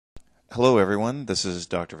Hello everyone, this is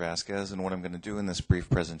Dr. Vasquez, and what I'm going to do in this brief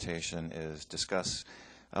presentation is discuss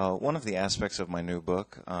one of the aspects of my new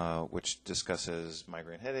book, which discusses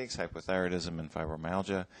migraine headaches, hypothyroidism, and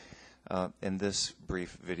fibromyalgia. In this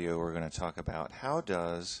brief video, we're going to talk about how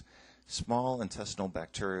does small intestinal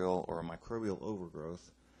bacterial or microbial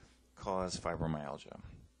overgrowth cause fibromyalgia.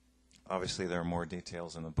 Obviously, there are more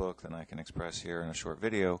details in the book than I can express here in a short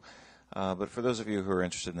video, but for those of you who are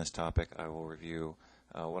interested in this topic, I will review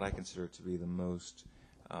what I consider to be the most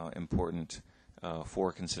important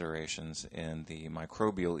four considerations in the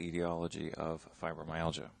microbial etiology of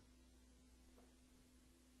fibromyalgia.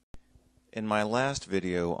 In my last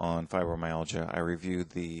video on fibromyalgia, I reviewed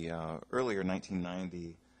the earlier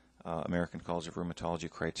 1990 American College of Rheumatology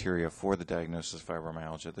criteria for the diagnosis of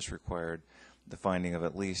fibromyalgia. This required the finding of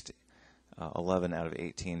at least 11 out of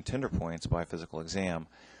 18 tender points by physical exam.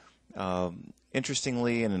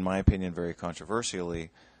 Interestingly, and in my opinion very controversially,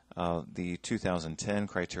 the 2010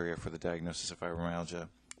 criteria for the diagnosis of fibromyalgia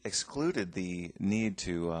excluded the need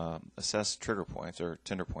to assess trigger points, or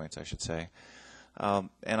tender points I should say, and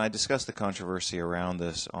I discussed the controversy around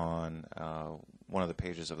this on one of the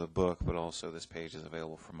pages of the book, but also this page is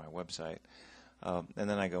available from my website. And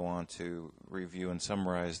then I go on to review and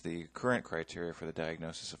summarize the current criteria for the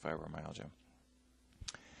diagnosis of fibromyalgia.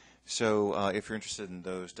 So if you're interested in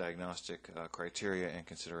those diagnostic criteria and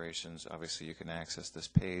considerations, obviously you can access this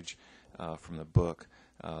page from the book.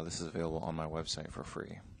 This is available on my website for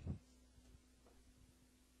free.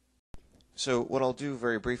 So what I'll do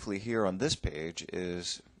very briefly here on this page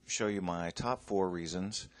is show you my top 4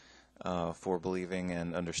 reasons for believing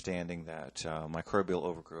and understanding that microbial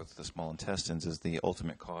overgrowth of the small intestines is the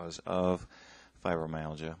ultimate cause of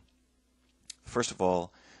fibromyalgia. First of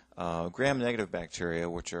all, gram-negative bacteria,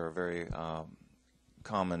 which are a very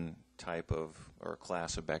common type of or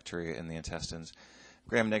class of bacteria in the intestines.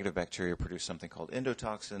 Gram-negative bacteria produce something called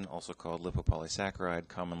endotoxin, also called lipopolysaccharide,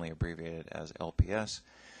 commonly abbreviated as LPS.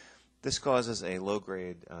 This causes a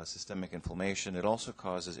low-grade systemic inflammation. It also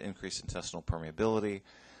causes increased intestinal permeability,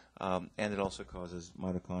 and it also causes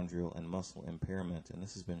mitochondrial and muscle impairment, and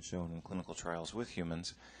this has been shown in clinical trials with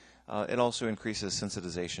humans. It also increases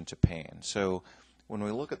sensitization to pain. So when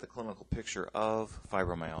we look at the clinical picture of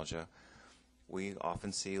fibromyalgia, we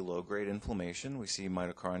often see low-grade inflammation, we see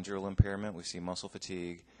mitochondrial impairment, we see muscle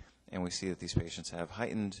fatigue, and we see that these patients have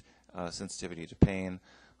heightened sensitivity to pain.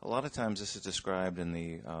 A lot of times this is described in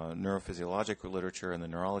the neurophysiologic literature and the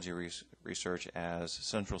neurology research as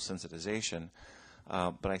central sensitization,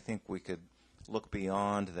 but I think we could look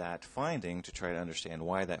beyond that finding to try to understand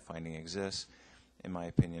why that finding exists. In my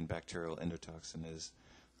opinion, bacterial endotoxin is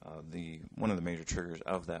one of the major triggers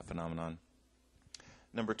of that phenomenon.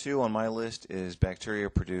 Number 2 on my list is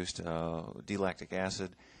bacteria-produced D-lactic acid.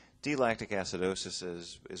 D-lactic acidosis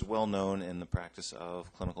is well known in the practice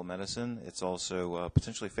of clinical medicine. It's also a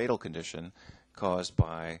potentially fatal condition caused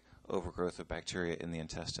by overgrowth of bacteria in the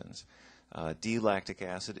intestines. D-lactic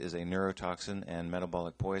acid is a neurotoxin and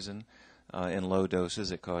metabolic poison. In low doses,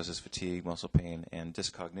 it causes fatigue, muscle pain, and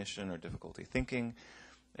dyscognition or difficulty thinking.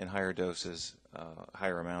 In higher doses,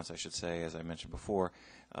 higher amounts I should say, as I mentioned before,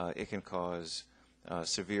 it can cause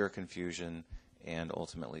severe confusion and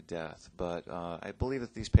ultimately death. But I believe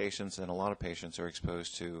that these patients, and a lot of patients, are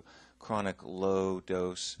exposed to chronic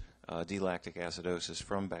low-dose D-lactic acidosis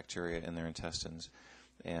from bacteria in their intestines.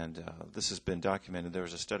 And this has been documented. There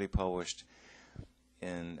was a study published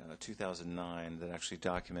in 2009 that actually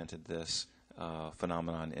documented this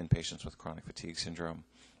phenomenon in patients with chronic fatigue syndrome.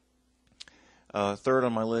 Third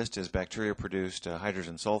on my list is bacteria-produced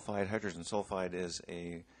hydrogen sulfide. Hydrogen sulfide is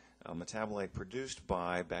a metabolite produced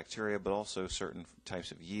by bacteria, but also certain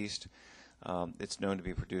types of yeast. It's known to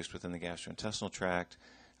be produced within the gastrointestinal tract.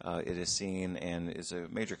 It is seen and is a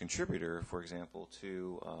major contributor, for example,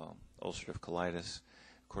 to ulcerative colitis,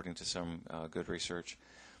 according to some good research.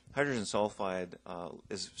 Hydrogen sulfide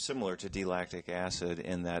is similar to D-lactic acid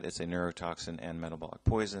in that it's a neurotoxin and metabolic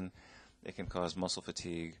poison. It can cause muscle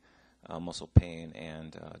fatigue, muscle pain,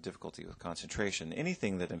 and difficulty with concentration.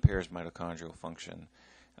 Anything that impairs mitochondrial function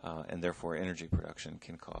and therefore energy production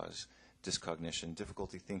can cause dyscognition,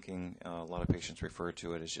 difficulty thinking. A lot of patients refer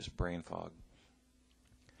to it as just brain fog.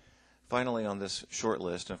 Finally, on this short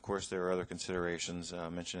list, and of course there are other considerations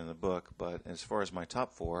mentioned in the book, but as far as my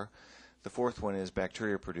top 4, the 4th one is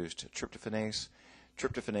bacteria-produced tryptophanase.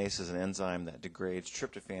 Tryptophanase is an enzyme that degrades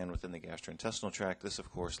tryptophan within the gastrointestinal tract. This,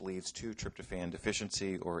 of course, leads to tryptophan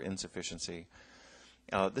deficiency or insufficiency.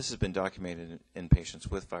 This has been documented in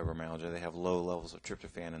patients with fibromyalgia. They have low levels of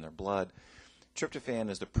tryptophan in their blood. Tryptophan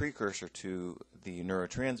is the precursor to the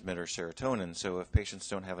neurotransmitter serotonin, so if patients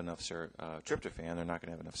don't have enough tryptophan, they're not going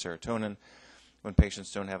to have enough serotonin. When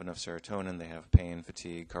patients don't have enough serotonin, they have pain,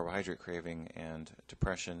 fatigue, carbohydrate craving, and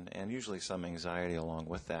depression, and usually some anxiety along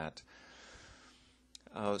with that.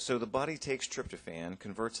 So the body takes tryptophan,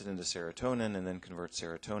 converts it into serotonin, and then converts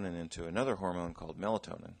serotonin into another hormone called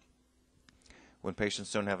melatonin. When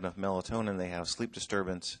patients don't have enough melatonin, they have sleep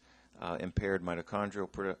disturbance, impaired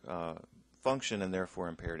mitochondrial function, and therefore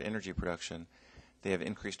impaired energy production. They have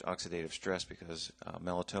increased oxidative stress because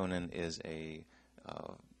melatonin is a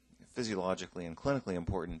physiologically and clinically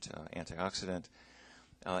important antioxidant,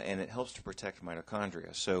 and it helps to protect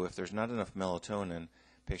mitochondria. So if there's not enough melatonin,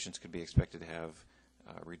 patients could be expected to have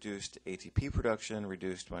reduced ATP production,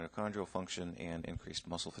 reduced mitochondrial function, and increased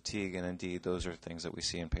muscle fatigue. And indeed, those are things that we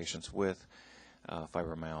see in patients with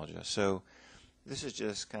fibromyalgia. So this is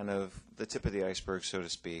just kind of the tip of the iceberg, so to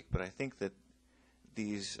speak. But I think that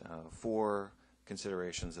these 4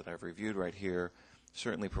 considerations that I've reviewed right here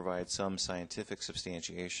certainly provide some scientific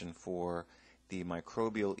substantiation for the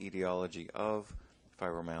microbial etiology of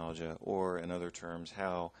fibromyalgia, or in other terms,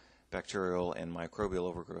 how bacterial and microbial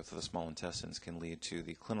overgrowth of the small intestines can lead to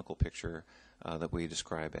the clinical picture that we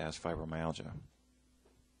describe as fibromyalgia.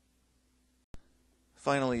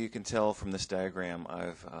 Finally, you can tell from this diagram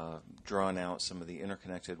I've drawn out some of the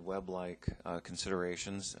interconnected web-like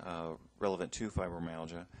considerations relevant to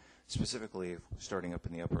fibromyalgia, specifically starting up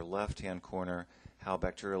in the upper left-hand corner, how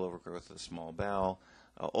bacterial overgrowth of the small bowel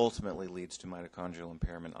ultimately leads to mitochondrial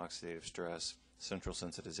impairment, oxidative stress, central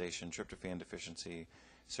sensitization, tryptophan deficiency,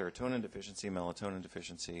 serotonin deficiency, melatonin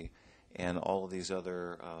deficiency, and all of these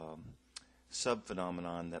other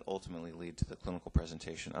subphenomenon that ultimately lead to the clinical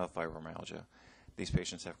presentation of fibromyalgia. These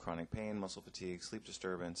patients have chronic pain, muscle fatigue, sleep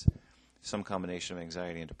disturbance, some combination of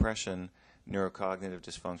anxiety and depression, neurocognitive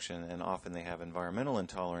dysfunction, and often they have environmental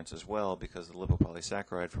intolerance as well, because the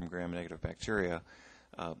lipopolysaccharide from gram-negative bacteria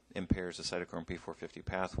impairs the cytochrome P450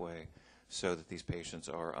 pathway, so that these patients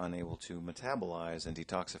are unable to metabolize and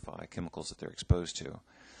detoxify chemicals that they're exposed to.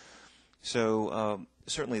 So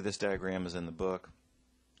certainly this diagram is in the book,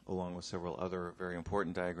 along with several other very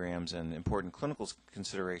important diagrams and important clinical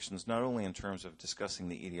considerations, not only in terms of discussing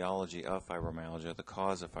the etiology of fibromyalgia, the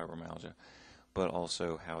cause of fibromyalgia, but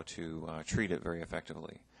also how to treat it very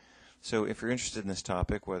effectively. So if you're interested in this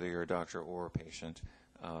topic, whether you're a doctor or a patient,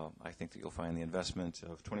 I think that you'll find the investment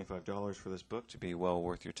of $25 for this book to be well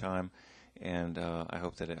worth your time, and I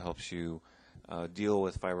hope that it helps you deal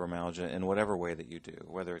with fibromyalgia in whatever way that you do,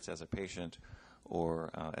 whether it's as a patient or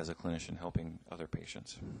as a clinician helping other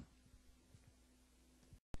patients.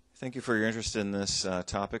 Thank you for your interest in this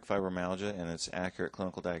topic, fibromyalgia, and its accurate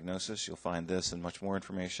clinical diagnosis. You'll find this and much more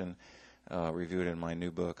information reviewed in my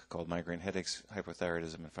new book called Migraine Headaches,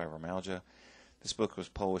 Hypothyroidism, and Fibromyalgia. This book was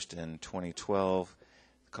published in 2012.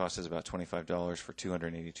 The cost is about $25 for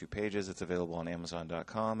 282 pages. It's available on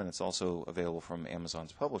Amazon.com, and it's also available from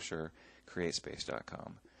Amazon's publisher,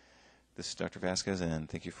 CreateSpace.com. This is Dr. Vasquez, and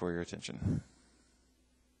thank you for your attention.